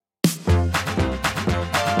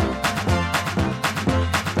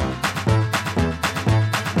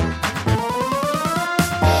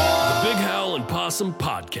Possum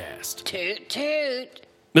Podcast. Toot toot.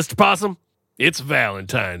 Mr. Possum, it's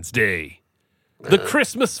Valentine's Day. The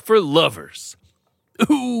Christmas for lovers.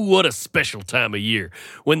 Ooh, what a special time of year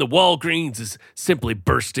when the Walgreens is simply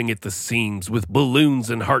bursting at the seams with balloons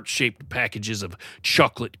and heart-shaped packages of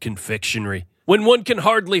chocolate confectionery. When one can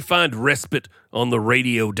hardly find respite on the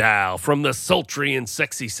radio dial from the sultry and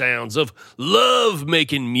sexy sounds of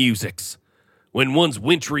love-making musics. When one's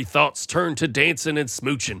wintry thoughts turn to dancing and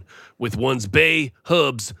smooching with one's bae,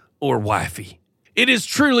 hubs, or wifey. It is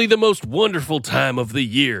truly the most wonderful time of the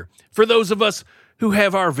year for those of us who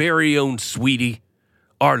have our very own sweetie,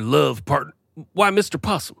 our love partner. Why, Mr.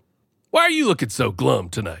 Possum, why are you looking so glum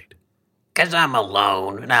tonight? 'Cause I'm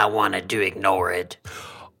alone and I wanted to ignore it.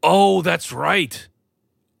 Oh, that's right.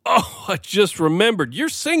 Oh, I just remembered. You're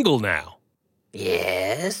single now.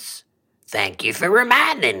 Yes. Thank you for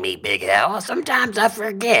reminding me, Big Howell. Sometimes I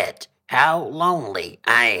forget how lonely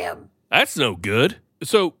I am. That's no good.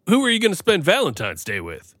 So, who are you going to spend Valentine's Day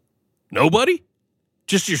with? Nobody?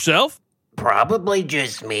 Just yourself? Probably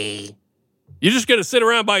just me. You're just going to sit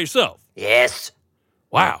around by yourself? Yes.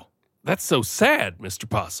 Wow, that's so sad, Mr.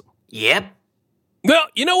 Possum. Yep. Well,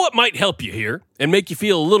 you know what might help you here and make you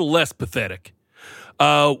feel a little less pathetic?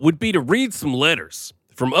 Would be to read some letters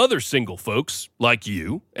from other single folks like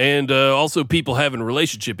you and also people having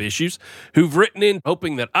relationship issues who've written in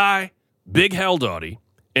hoping that I, Big Howell Doughty,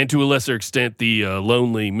 and to a lesser extent the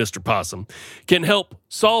lonely Mr. Possum, can help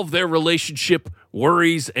solve their relationship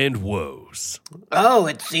worries and woes. Oh,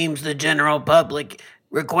 it seems the general public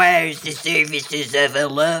requires the services of a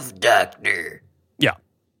love doctor. Yeah,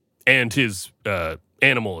 and his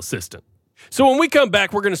animal assistant. So when we come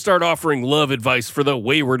back, we're going to start offering love advice for the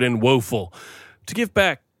wayward and woeful to give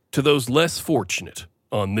back to those less fortunate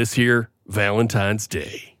on this here Valentine's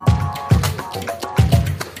Day.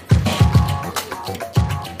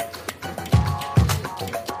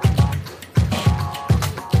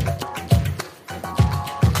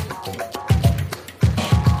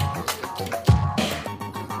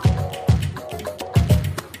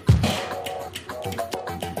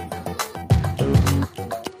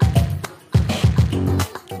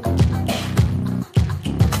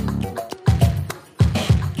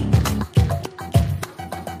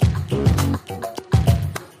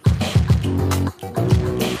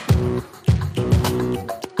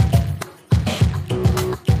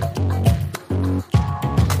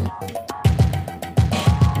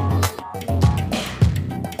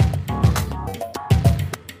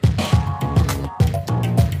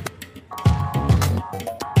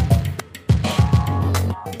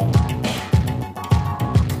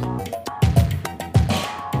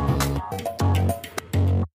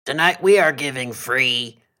 Tonight we are giving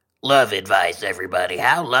free love advice, everybody.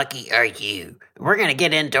 How lucky are you? We're going to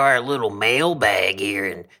get into our little mailbag here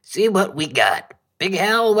and see what we got. Big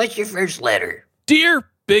Howell, what's your first letter?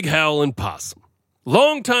 Dear Big Howell and Possum,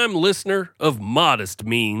 longtime listener of modest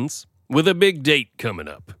means with a big date coming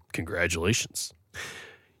up. Congratulations.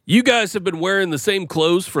 You guys have been wearing the same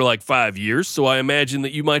clothes for like 5 years, so I imagine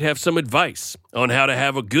that you might have some advice on how to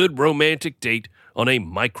have a good romantic date on a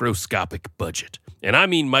microscopic budget. And I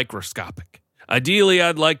mean microscopic. Ideally,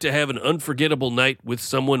 I'd like to have an unforgettable night with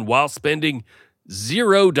someone while spending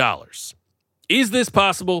 $0. Is this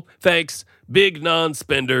possible? Thanks, Big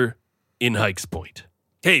Non-Spender in Hikes Point.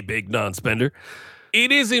 Hey, Big Non-Spender.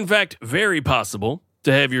 It is, in fact, very possible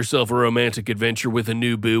to have yourself a romantic adventure with a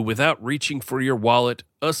new boo without reaching for your wallet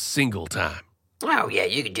a single time. Oh, yeah,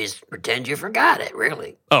 you could just pretend you forgot it,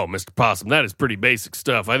 really. Oh, Mr. Possum, that is pretty basic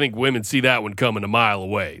stuff. I think women see that one coming a mile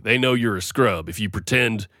away. They know you're a scrub if you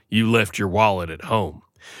pretend you left your wallet at home.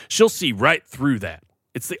 She'll see right through that.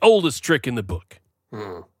 It's the oldest trick in the book.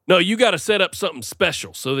 No, you got to set up something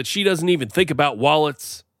special so that she doesn't even think about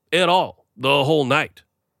wallets at all the whole night.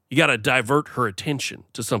 You got to divert her attention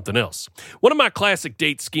to something else. One of my classic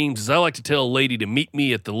date schemes is I like to tell a lady to meet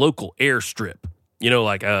me at the local airstrip. You know,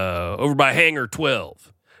 like over by Hangar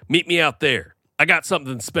 12. Meet me out there. I got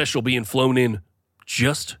something special being flown in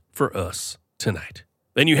just for us tonight.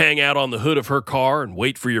 Then you hang out on the hood of her car and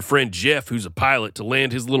wait for your friend Jeff, who's a pilot, to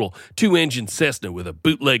land his little 2-engine Cessna with a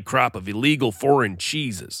bootleg crop of illegal foreign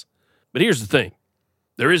cheeses. But here's the thing.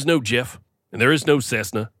 There is no Jeff, and there is no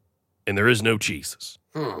Cessna, and there is no cheeses.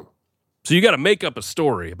 So you got to make up a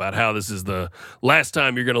story about how this is the last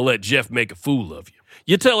time you're going to let Jeff make a fool of you.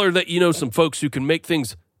 You tell her that you know some folks who can make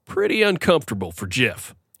things pretty uncomfortable for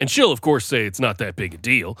Jeff. And she'll, of course, say it's not that big a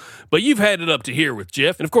deal. But you've had it up to here with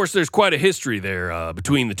Jeff. And, of course, there's quite a history there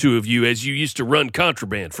between the two of you as you used to run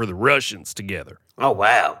contraband for the Russians together. Oh,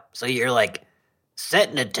 wow. So you're like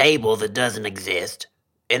setting a table that doesn't exist,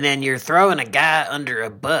 and then you're throwing a guy under a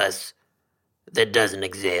bus that doesn't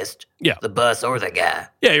exist. Yeah. The bus or the guy.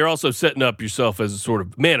 Yeah, you're also setting up yourself as a sort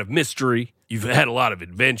of man of mystery. You've had a lot of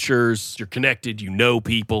adventures. You're connected. You know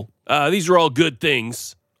people. These are all good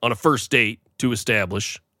things on a first date to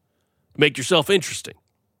establish. Make yourself interesting.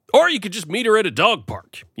 Or you could just meet her at a dog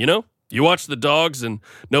park, you know? You watch the dogs, and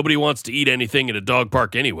nobody wants to eat anything at a dog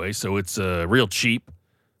park anyway, so it's real cheap.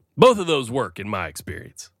 Both of those work in my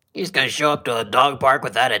experience. You're just going to show up to a dog park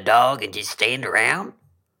without a dog and just stand around?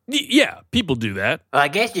 Yeah, people do that. Well, I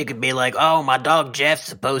guess you could be like, oh, my dog Jeff's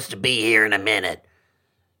supposed to be here in a minute.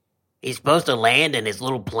 He's supposed to land in his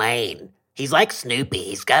little plane. He's like Snoopy.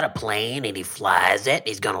 He's got a plane, and he flies it.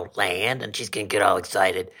 He's going to land, and she's going to get all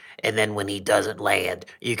excited. And then when he doesn't land,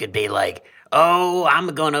 you could be like, oh, I'm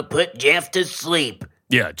going to put Jeff to sleep.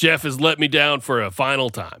 Yeah, Jeff has let me down for a final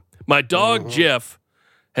time. My dog, Jeff,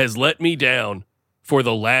 has let me down for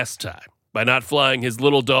the last time by not flying his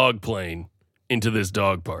little dog plane into this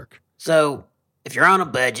dog park. So, if you're on a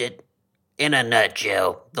budget, in a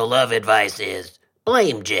nutshell, the love advice is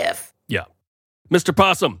blame Jeff. Yeah. Mr.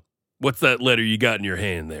 Possum, what's that letter you got in your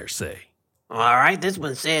hand there say? All right, this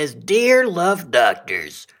one says, Dear Love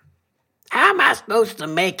Doctors, how am I supposed to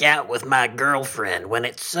make out with my girlfriend when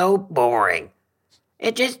it's so boring?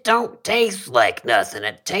 It just don't taste like nothing.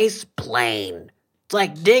 It tastes plain. It's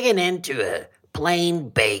like digging into a plain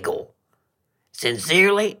bagel.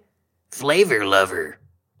 Sincerely, Flavor Lover.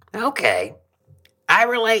 Okay. I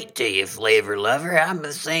relate to you, Flavor Lover. I'm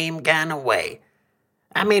the same kind of way.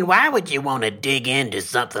 I mean, why would you want to dig into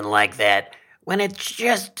something like that when it's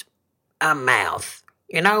just a mouth?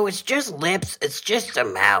 You know, it's just lips. It's just a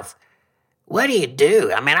mouth. What do you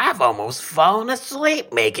do? I mean, I've almost fallen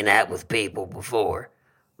asleep making out with people before.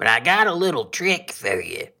 But I got a little trick for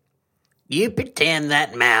you. You pretend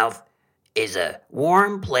that mouth is a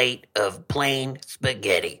warm plate of plain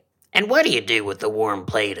spaghetti. And what do you do with a warm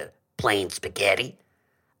plate of plain spaghetti?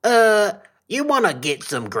 You want to get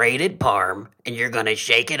some grated parm, and you're going to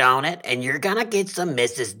shake it on it, and you're going to get some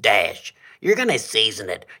Mrs. Dash. You're going to season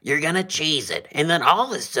it. You're going to cheese it. And then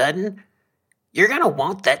all of a sudden, you're going to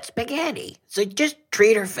want that spaghetti. So just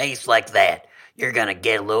treat her face like that. You're going to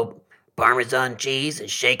get a little Parmesan cheese and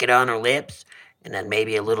shake it on her lips, and then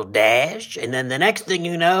maybe a little dash, and then the next thing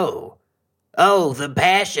you know, oh, the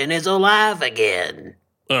passion is alive again.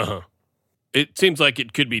 Uh-huh. It seems like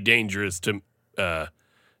it could be dangerous to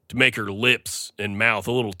make her lips and mouth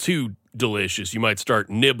a little too delicious. You might start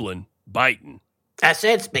nibbling, biting. I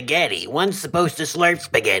said spaghetti. One's supposed to slurp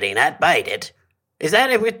spaghetti, not bite it. Is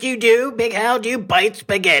that what you do, Big Howell? Do you bite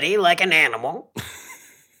spaghetti like an animal?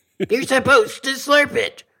 You're supposed to slurp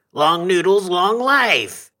it. Long noodles, long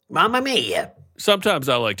life. Mamma mia. Sometimes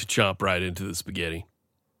I like to chomp right into the spaghetti.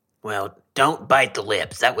 Well, don't bite the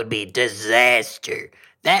lips. That would be disaster.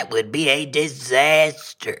 That would be a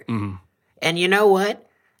disaster. Mm-hmm. And you know what?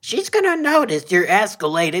 She's going to notice your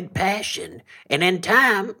escalated passion. And in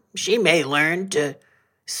time, she may learn to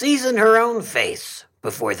season her own face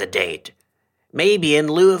before the date. Maybe in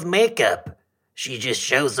lieu of makeup, she just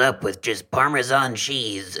shows up with just Parmesan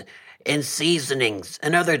cheese and seasonings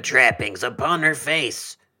and other trappings upon her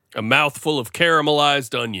face. A mouthful of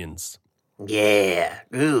caramelized onions. Yeah.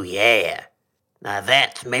 Ooh, yeah. Now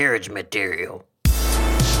that's marriage material.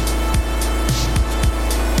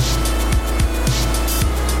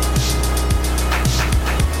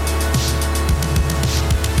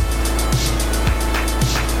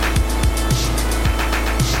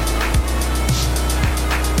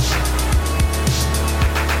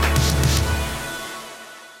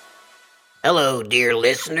 Hello, dear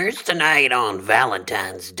listeners. Tonight on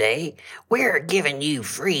Valentine's Day, we're giving you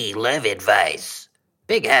free love advice.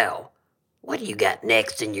 Big Howell, what do you got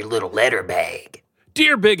next in your little letter bag?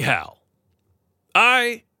 Dear Big Howell,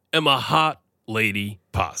 I am a hot lady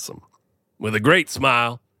possum with a great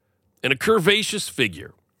smile and a curvaceous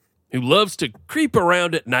figure who loves to creep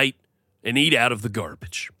around at night and eat out of the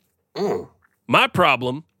garbage. My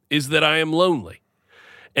problem is that I am lonely,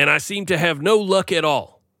 and I seem to have no luck at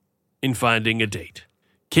all in finding a date.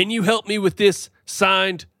 Can you help me with this?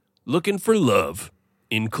 Signed, Looking for Love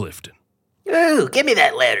in Clifton. Ooh, give me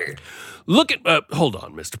that letter. Hold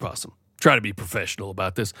on, Mr. Possum. Try to be professional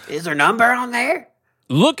about this. Is there a number on there?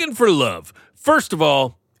 Looking for love. First of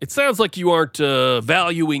all, it sounds like you aren't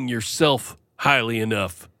valuing yourself highly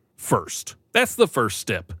enough first. That's the first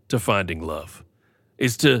step to finding love,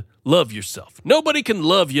 is to love yourself. Nobody can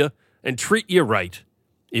love you and treat you right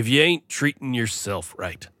if you ain't treating yourself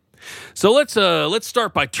right. So let's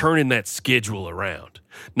start by turning that schedule around.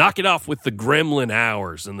 Knock it off with the gremlin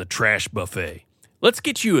hours and the trash buffet. Let's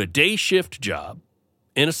get you a day shift job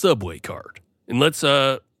and a subway card. And let's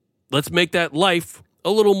make that life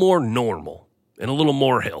a little more normal. and a little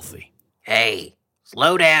more healthy. Hey,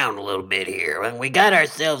 slow down a little bit here. When we got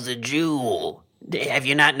ourselves a jewel. Have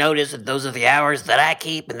you not noticed that those are the hours that I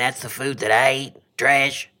keep, and that's the food that I eat?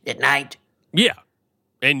 Trash at night? Yeah,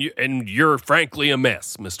 and you're frankly a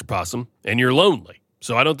mess, Mr. Possum, and you're lonely.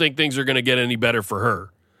 So I don't think things are going to get any better for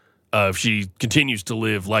her if she continues to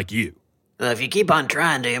live like you. Well, if you keep on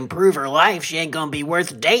trying to improve her life, she ain't going to be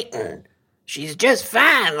worth dating. She's just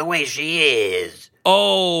fine the way she is.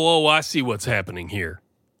 Oh, I see what's happening here.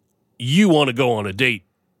 You want to go on a date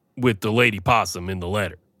with the lady possum in the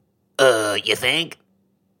letter. You think?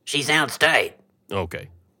 She sounds tight. Okay.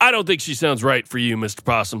 I don't think she sounds right for you, Mr.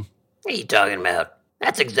 Possum. What are you talking about?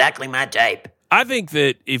 That's exactly my type. I think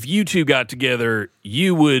that if you two got together,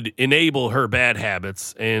 you would enable her bad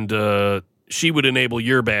habits, and she would enable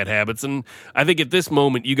your bad habits. And I think at this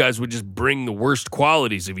moment, you guys would just bring the worst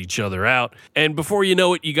qualities of each other out. And before you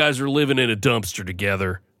know it, you guys are living in a dumpster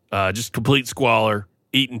together, just complete squalor,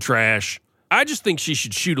 eating trash. I just think she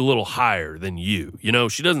should shoot a little higher than you. You know,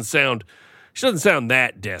 she doesn't sound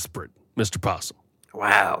that desperate, Mr. Possum.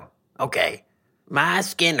 Wow. Okay. My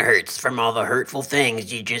skin hurts from all the hurtful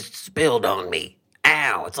things you just spilled on me.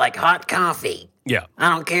 Ow, it's like hot coffee. Yeah.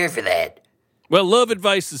 I don't care for that. Well, love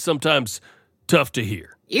advice is sometimes tough to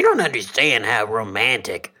hear. You don't understand how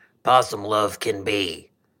romantic possum love can be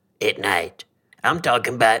at night. I'm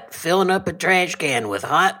talking about filling up a trash can with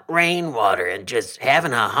hot rainwater and just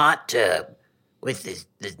having a hot tub with this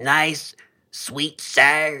nice, sweet,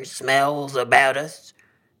 sour smells about us.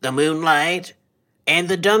 The moonlight and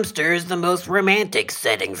the dumpster is the most romantic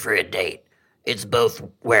setting for a date. It's both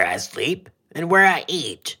where I sleep and where I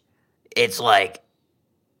eat. It's like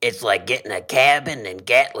getting a cabin in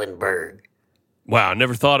Gatlinburg. Wow, I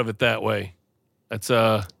never thought of it that way. That's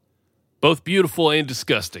both beautiful and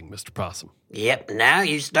disgusting, Mr. Possum. Yep, now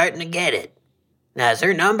you're starting to get it. Now, is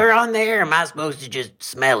her number on there, or am I supposed to just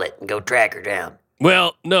smell it and go track her down?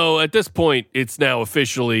 Well, no, at this point, it's now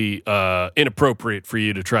officially inappropriate for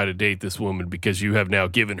you to try to date this woman because you have now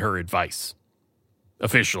given her advice.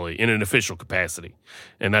 Officially, in an official capacity.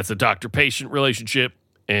 And that's a doctor-patient relationship.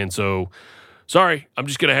 And so, sorry, I'm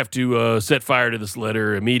just going to have to set fire to this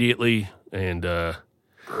letter immediately. And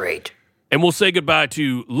Great. And we'll say goodbye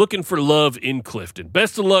to Looking for Love in Clifton.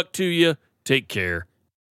 Best of luck to you. Take care.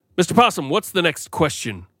 Mr. Possum, what's the next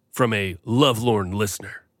question from a lovelorn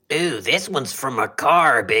listener? Ooh, this one's from a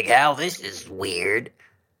car, Big Howell. This is weird.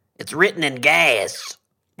 It's written in gas.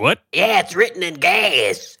 What? Yeah, it's written in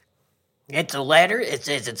gas. It's a letter. It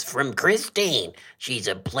says it's from Christine. She's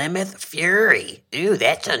a Plymouth Fury. Ooh,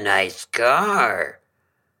 that's a nice car.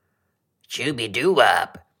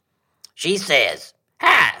 Shooby-doo-wop. She says,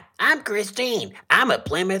 "Hi, I'm Christine. I'm a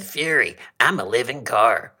Plymouth Fury. I'm a living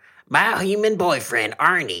car. My human boyfriend,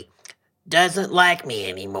 Arnie, doesn't like me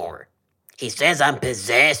anymore. He says I'm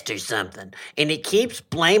possessed or something, and he keeps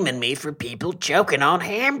blaming me for people choking on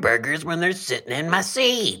hamburgers when they're sitting in my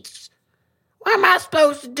seats. What am I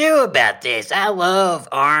supposed to do about this? I love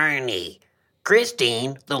Arnie."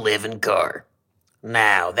 Christine, the living car.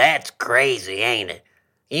 Now, that's crazy, ain't it?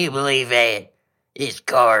 You believe that? This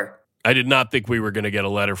car... I did not think we were going to get a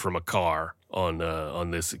letter from a car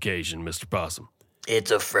on this occasion, Mr. Possum. It's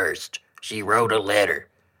a first. She wrote a letter.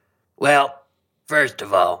 Well, first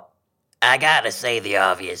of all, I gotta say the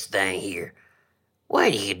obvious thing here.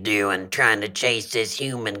 What are you doing trying to chase this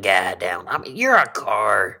human guy down? I mean, you're a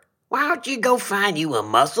car. Why don't you go find you a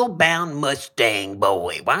muscle-bound Mustang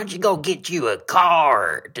boy? Why don't you go get you a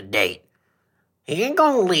car to date? He ain't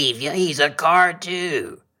gonna leave you. He's a car,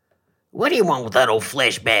 too. What do you want with that old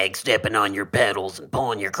flesh bag stepping on your pedals and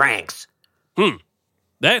pulling your cranks?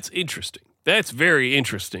 That's interesting. That's very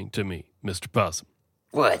interesting to me, Mr. Possum.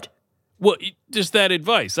 What? Well, just that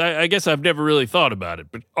advice. I guess I've never really thought about it,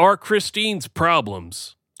 but are Christine's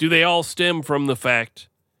problems, do they all stem from the fact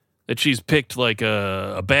that she's picked like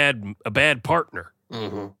a bad partner?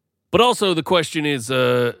 Mm-hmm. But also the question is,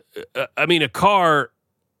 a car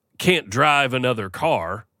can't drive another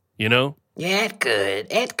car, you know? Yeah, it could.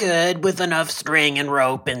 It could, with enough string and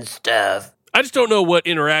rope and stuff. I just don't know what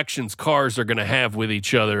interactions cars are going to have with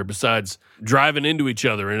each other besides driving into each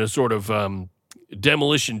other in a sort of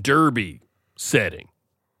demolition derby setting.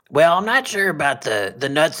 Well, I'm not sure about the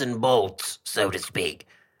nuts and bolts, so to speak.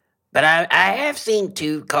 But I have seen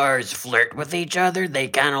two cars flirt with each other. They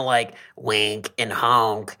kind of like wink and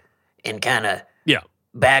honk and kind of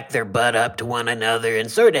back their butt up to one another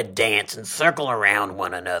and sort of dance and circle around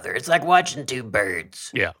one another. It's like watching two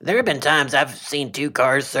birds. Yeah. There have been times I've seen two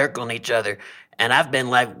cars circling each other, and I've been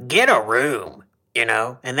like, get a room, you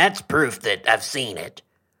know? And that's proof that I've seen it.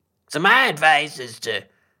 So my advice is to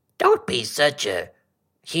don't be such a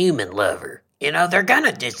human lover. They're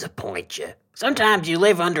gonna disappoint you. Sometimes you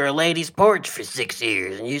live under a lady's porch for 6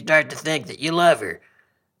 years and you start to think that you love her.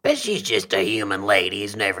 But she's just a human lady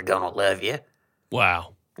who's never gonna love you.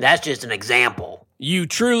 Wow. That's just an example. You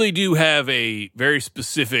truly do have a very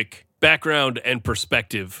specific background and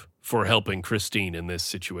perspective for helping Christine in this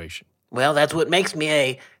situation. Well, that's what makes me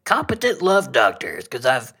a competent love doctor, because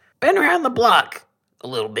I've been around the block a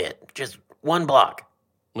little bit. Just one block.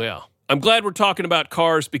 Well, I'm glad we're talking about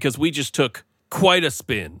cars because we just took quite a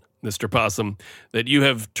spin, Mr. Possum, that you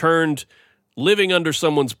have turned living under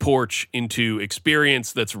someone's porch into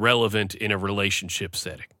experience that's relevant in a relationship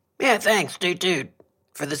setting. Yeah, thanks, Toot Toot,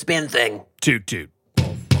 for the spin thing. Toot Toot.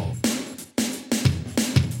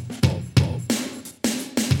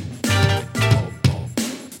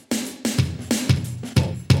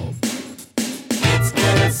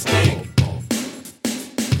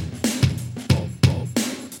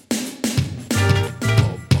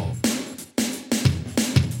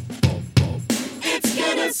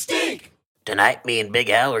 Tonight, me and Big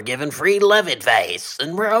Howell are giving free love advice,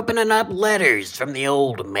 and we're opening up letters from the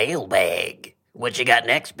old mailbag. What you got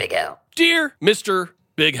next, Big Howell? Dear Mr.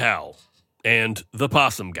 Big Howell and the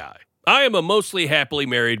Possum Guy, I am a mostly happily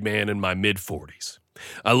married man in my mid-40s.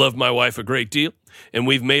 I love my wife a great deal, and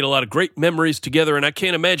we've made a lot of great memories together, and I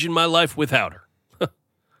can't imagine my life without her.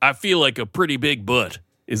 I feel like a pretty big butt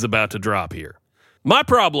is about to drop here. My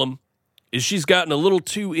problem is she's gotten a little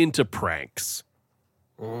too into pranks.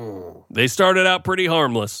 They started out pretty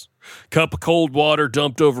harmless. Cup of cold water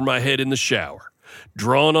dumped over my head in the shower.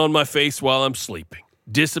 Drawn on my face while I'm sleeping.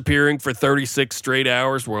 Disappearing for 36 straight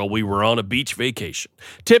hours while we were on a beach vacation.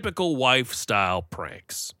 Typical wife-style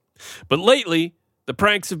pranks. But lately, the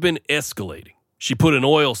pranks have been escalating. She put an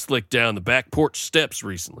oil slick down the back porch steps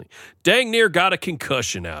recently. Dang near got a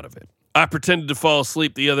concussion out of it. I pretended to fall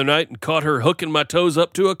asleep the other night and caught her hooking my toes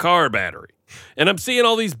up to a car battery. And I'm seeing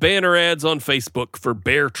all these banner ads on Facebook for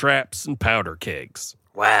bear traps and powder kegs.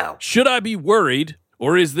 Wow. Should I be worried,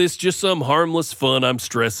 or is this just some harmless fun I'm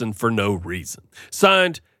stressing for no reason?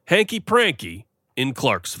 Signed, Hanky Pranky in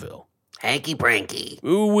Clarksville. Hanky Pranky.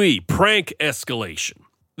 Ooh-wee, prank escalation.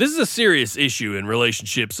 This is a serious issue in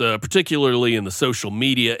relationships, particularly in the social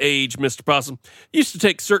media age, Mr. Possum. Used to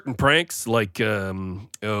take certain pranks, like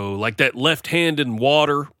that left hand in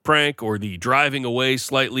water prank or the driving away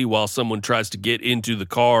slightly while someone tries to get into the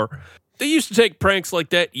car. They used to take pranks like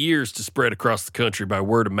that years to spread across the country by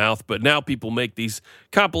word of mouth, but now people make these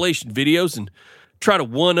compilation videos and try to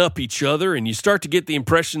one-up each other, and you start to get the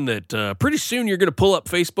impression that pretty soon you're going to pull up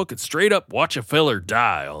Facebook and straight up watch a feller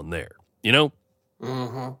die on there, you know?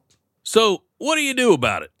 Mm-hmm. So, what do you do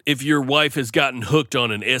about it if your wife has gotten hooked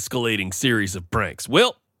on an escalating series of pranks?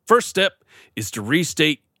 Well, first step is to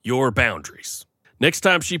restate your boundaries. Next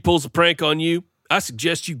time she pulls a prank on you, I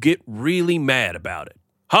suggest you get really mad about it.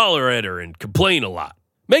 Holler at her and complain a lot.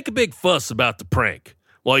 Make a big fuss about the prank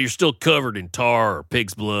while you're still covered in tar or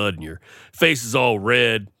pig's blood and your face is all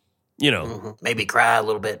red. You know. Mm-hmm. Maybe cry a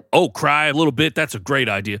little bit. Oh, cry a little bit? That's a great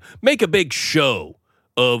idea. Make a big show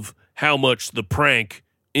of how much the prank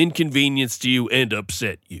inconvenienced you and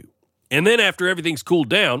upset you. And then after everything's cooled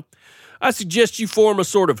down, I suggest you form a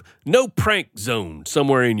sort of no prank zone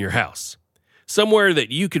somewhere in your house. Somewhere that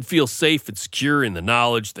you can feel safe and secure in the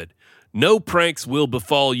knowledge that no pranks will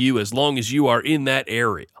befall you as long as you are in that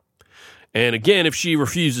area. And again, if she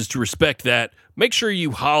refuses to respect that, make sure you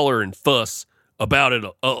holler and fuss about it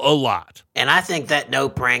a lot. And I think that no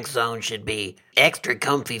prank zone should be extra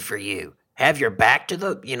comfy for you. Have your back to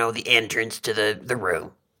the entrance to the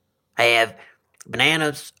room. I have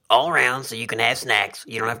bananas all around so you can have snacks.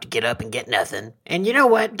 You don't have to get up and get nothing. And you know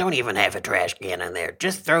what? Don't even have a trash can in there.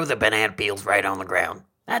 Just throw the banana peels right on the ground.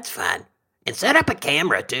 That's fine. And set up a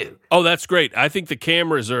camera, too. Oh, that's great. I think the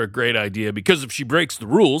cameras are a great idea because if she breaks the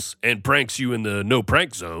rules and pranks you in the no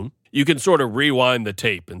prank zone, you can sort of rewind the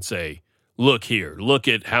tape and say, look here, look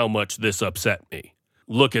at how much this upset me.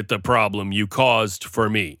 Look at the problem you caused for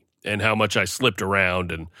me. And how much I slipped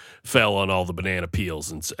around and fell on all the banana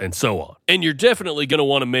peels and so on. And you're definitely going to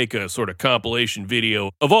want to make a sort of compilation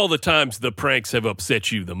video of all the times the pranks have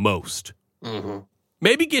upset you the most. Mm-hmm.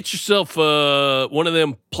 Maybe get yourself one of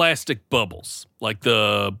them plastic bubbles, like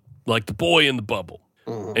the boy in the bubble.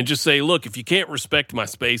 Mm-hmm. And just say, look, if you can't respect my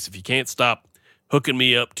space, if you can't stop hooking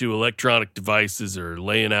me up to electronic devices or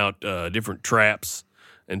laying out different traps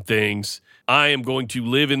and things, I am going to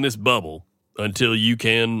live in this bubble until you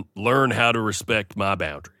can learn how to respect my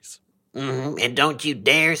boundaries. Mm-hmm. And don't you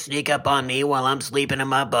dare sneak up on me while I'm sleeping in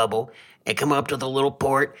my bubble and come up to the little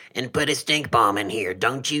port and put a stink bomb in here.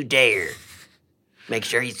 Don't you dare. Make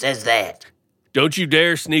sure he says that. Don't you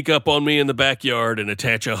dare sneak up on me in the backyard and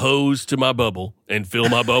attach a hose to my bubble and fill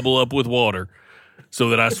my bubble up with water so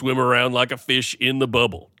that I swim around like a fish in the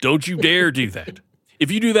bubble. Don't you dare do that. If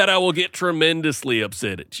you do that, I will get tremendously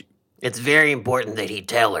upset at you. It's very important that he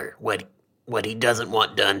tell her what he doesn't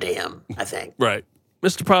want done to him, I think. Right.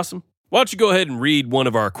 Mr. Possum, why don't you go ahead and read one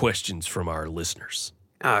of our questions from our listeners?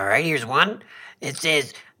 All right, here's one. It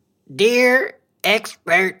says, Dear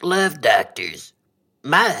expert love doctors,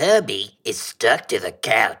 my hubby is stuck to the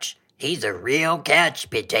couch. He's a real couch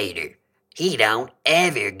potato. He don't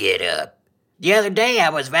ever get up. The other day I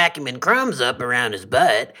was vacuuming crumbs up around his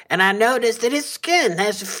butt, and I noticed that his skin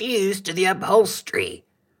has fused to the upholstery.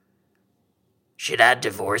 Should I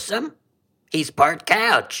divorce him? He's part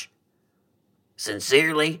couch.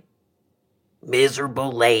 Sincerely,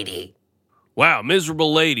 miserable lady. Wow,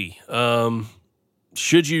 miserable lady.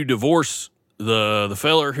 Should you divorce the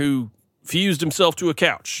feller who fused himself to a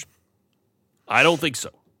couch? I don't think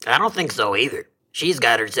so. I don't think so either. She's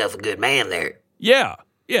got herself a good man there. Yeah.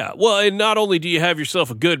 Well, and not only do you have yourself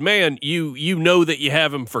a good man, you know that you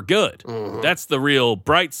have him for good. Mm-hmm. That's the real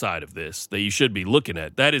bright side of this that you should be looking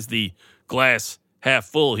at. That is the glass half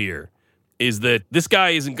full here, is that this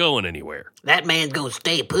guy isn't going anywhere. That man's gonna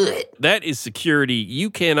stay put. That is security you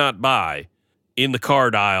cannot buy in the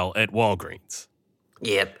card aisle at Walgreens.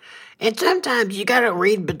 Yep. And sometimes you gotta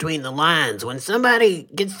read between the lines. When somebody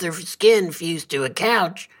gets their skin fused to a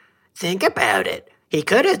couch, think about it. He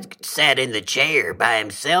could have sat in the chair by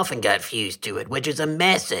himself and got fused to it, which is a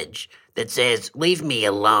message that says, leave me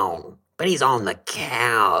alone. But he's on the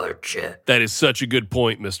couch. That is such a good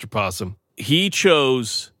point, Mr. Possum. He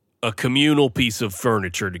chose a communal piece of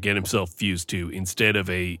furniture to get himself fused to instead of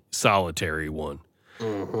a solitary one.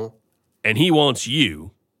 Mm-hmm. And he wants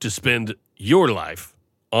you to spend your life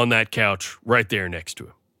on that couch right there next to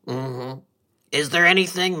him. Mm-hmm. Is there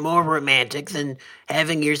anything more romantic than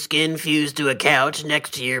having your skin fused to a couch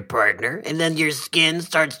next to your partner, and then your skin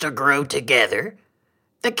starts to grow together?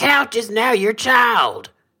 The couch is now your child.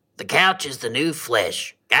 The couch is the new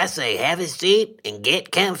flesh. I say have a seat and get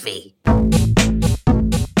comfy.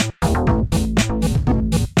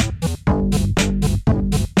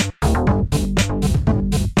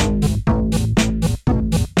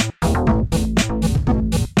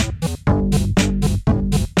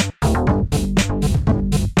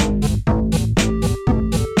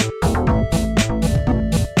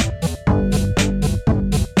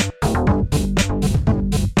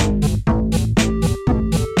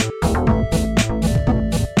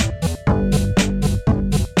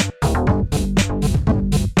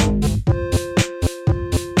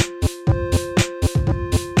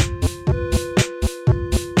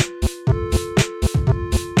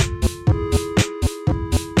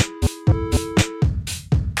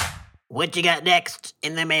 What you got next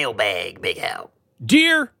in the mailbag, Big Howell?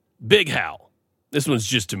 Dear Big Howell, this one's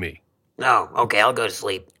just to me. Oh, okay, I'll go to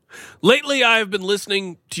sleep. Lately, I have been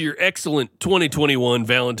listening to your excellent 2021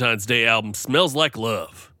 Valentine's Day album, Smells Like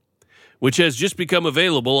Love, which has just become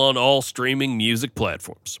available on all streaming music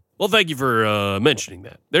platforms. Well, thank you for mentioning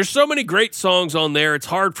that. There's so many great songs on there, it's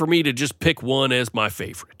hard for me to just pick one as my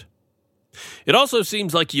favorite. It also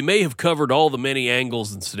seems like you may have covered all the many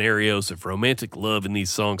angles and scenarios of romantic love in these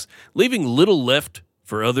songs, leaving little left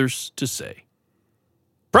for others to say.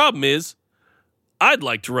 Problem is, I'd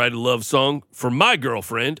like to write a love song for my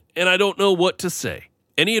girlfriend, and I don't know what to say.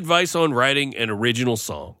 Any advice on writing an original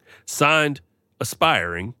song? Signed,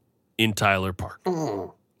 Aspiring in Tyler Park.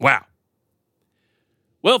 Wow.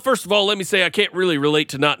 Well, first of all, let me say I can't really relate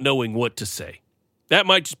to not knowing what to say. That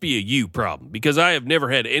might just be a you problem, because I have never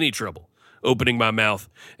had any trouble opening my mouth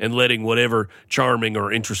and letting whatever charming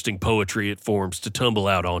or interesting poetry it forms to tumble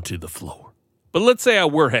out onto the floor. But let's say I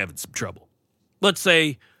were having some trouble. Let's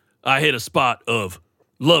say I hit a spot of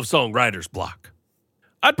love song writer's block.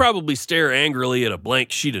 I'd probably stare angrily at a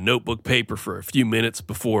blank sheet of notebook paper for a few minutes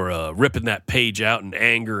before ripping that page out in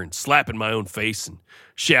anger and slapping my own face and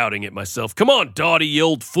shouting at myself, "Come on, Dottie, you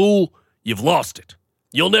old fool. You've lost it.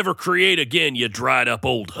 You'll never create again, you dried up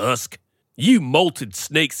old husk. You molted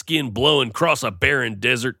snakeskin blowing across a barren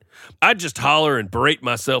desert." I'd just holler and berate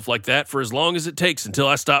myself like that for as long as it takes until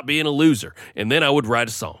I stop being a loser, and then I would write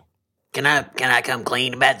a song. Can I come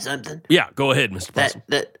clean about something? Yeah, go ahead, Mr. Possum.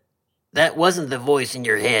 That wasn't the voice in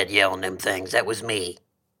your head yelling them things. That was me.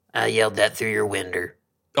 I yelled that through your window.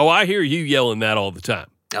 Oh, I hear you yelling that all the time.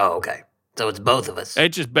 Oh, okay. So it's both of us. It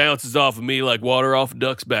just bounces off of me like water off a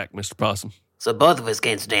duck's back, Mr. Possum. So both of us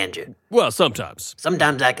can't stand you. Well, sometimes.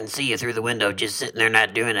 Sometimes I can see you through the window just sitting there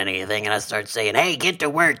not doing anything, and I start saying, hey, get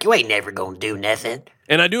to work. You ain't never gonna do nothing.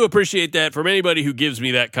 And I do appreciate that from anybody who gives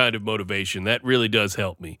me that kind of motivation. That really does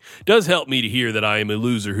help me. Does help me to hear that I am a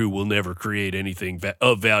loser who will never create anything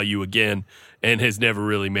of value again and has never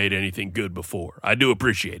really made anything good before. I do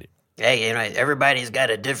appreciate it. Hey, everybody's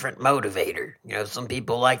got a different motivator. Some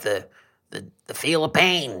people like the feel of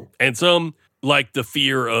pain. And some like the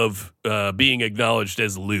fear of being acknowledged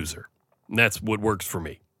as a loser. And that's what works for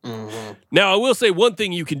me. Mm-hmm. Now, I will say one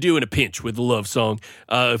thing you can do in a pinch with a love song,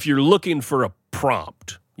 if you're looking for a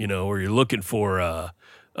prompt, or you're looking for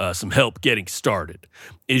some help getting started,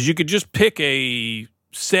 is you could just pick a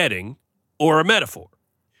setting or a metaphor.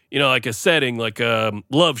 Like a setting, like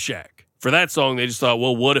Love Shack. For that song, they just thought,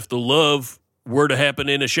 well, what if the love were to happen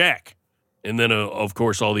in a shack? And then, of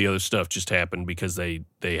course, all the other stuff just happened because they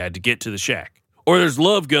had to get to the shack. Or there's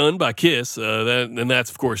Love Gun by Kiss, and that's,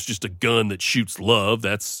 of course, just a gun that shoots love.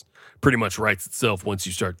 That's pretty much writes itself once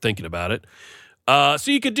you start thinking about it. So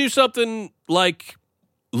you could do something like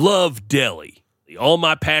Love Deli. All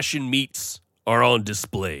my passion meats are on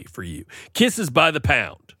display for you. Kisses by the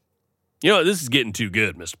pound. This is getting too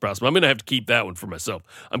good, Mr. Possum. I'm going to have to keep that one for myself.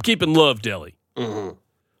 I'm keeping Love Deli. Mm-hmm.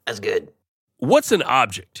 That's good. What's an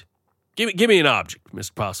object? Give me an object,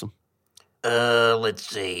 Mr. Possum. Let's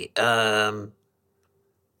see.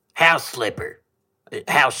 House slipper.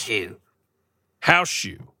 House shoe. House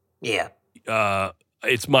shoe. Yeah.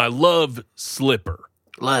 It's my love slipper.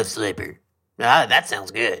 Love slipper. That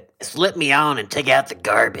sounds good. Slip me on and take out the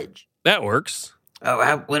garbage. That works.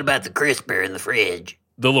 Oh, what about the crisper in the fridge?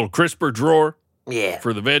 The little crisper drawer? Yeah.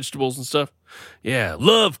 For the vegetables and stuff? Yeah.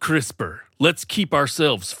 Love crisper. Let's keep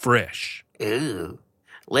ourselves fresh. Ooh.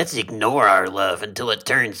 Let's ignore our love until it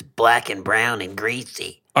turns black and brown and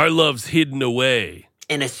greasy. Our love's hidden away.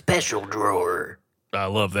 In a special drawer. I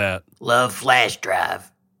love that. Love flash drive.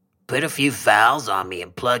 Put a few files on me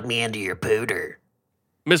and plug me into your pooter.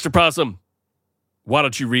 Mr. Possum, why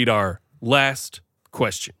don't you read our last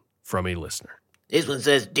question from a listener? This one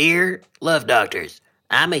says, Dear Love Doctors,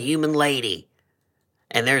 I'm a human lady.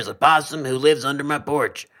 And there's a possum who lives under my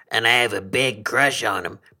porch. And I have a big crush on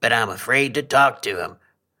him, but I'm afraid to talk to him.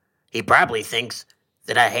 He probably thinks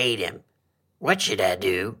that I hate him. What should I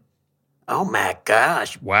do? Oh my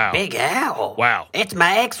gosh. Wow. Big Howell. Wow. It's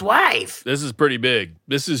my ex-wife. This is pretty big.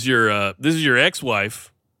 This is your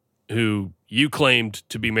ex-wife who you claimed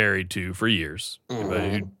to be married to for years, Mm-hmm. but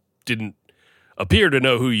who didn't appear to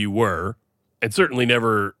know who you were and certainly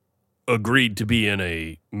never agreed to be in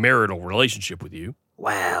a marital relationship with you.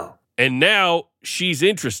 Wow. And now she's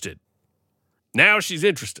interested. This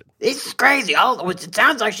is crazy. It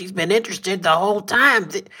sounds like she's been interested the whole time.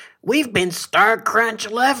 We've been star crunch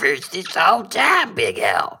lovers this whole time, Big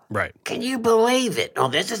Hal. Right. Can you believe it? Oh,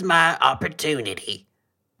 this is my opportunity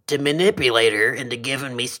to manipulate her into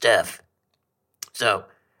giving me stuff. So,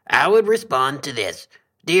 I would respond to this.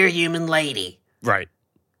 Dear human lady. Right.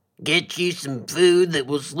 Get you some food that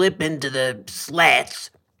will slip into the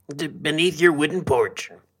slats beneath your wooden porch.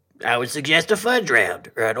 I would suggest a fudge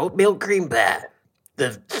round or an oatmeal cream pie.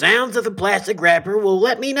 The sounds of the plastic wrapper will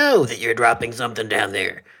let me know that you're dropping something down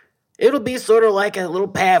there. It'll be sort of like a little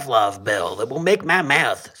Pavlov bell that will make my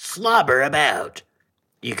mouth slobber about.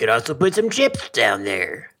 You could also put some chips down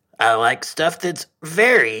there. I like stuff that's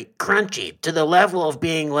very crunchy to the level of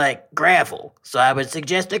being like gravel, so I would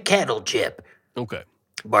suggest a kettle chip. Okay.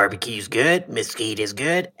 Barbecue's good, mesquite is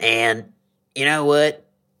good, and you know what?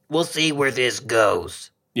 We'll see where this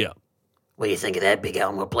goes. Yeah. What do you think of that, Big Al?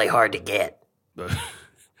 I'm going to play hard to get.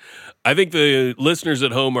 I think the listeners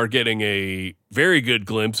at home are getting a very good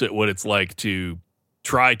glimpse at what it's like to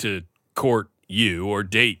try to court you or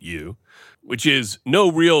date you, which is no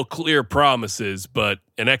real clear promises, but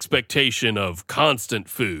an expectation of constant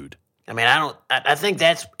food. I mean, I think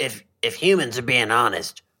that's, if humans are being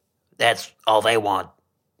honest, that's all they want,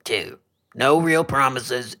 too. No real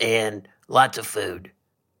promises and lots of food.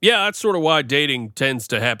 Yeah, that's sort of why dating tends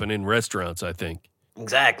to happen in restaurants, I think.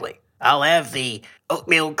 Exactly. I'll have the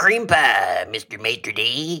oatmeal cream pie, Mr. Maitre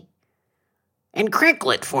d'. And crinkle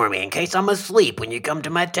it for me in case I'm asleep when you come to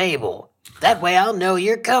my table. That way I'll know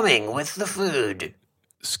you're coming with the food.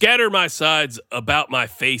 Scatter my sides about my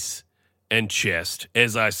face and chest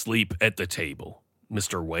as I sleep at the table,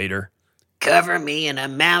 Mr. Waiter. Cover me in a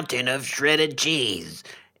mountain of shredded cheese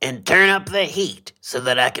and turn up the heat so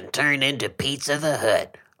that I can turn into Pizza the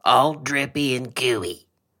Hut, all drippy and gooey.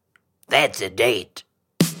 That's a date.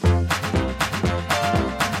 The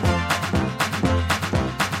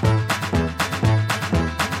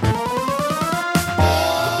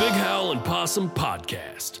Big Howell Possum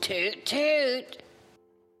Podcast. Toot toot.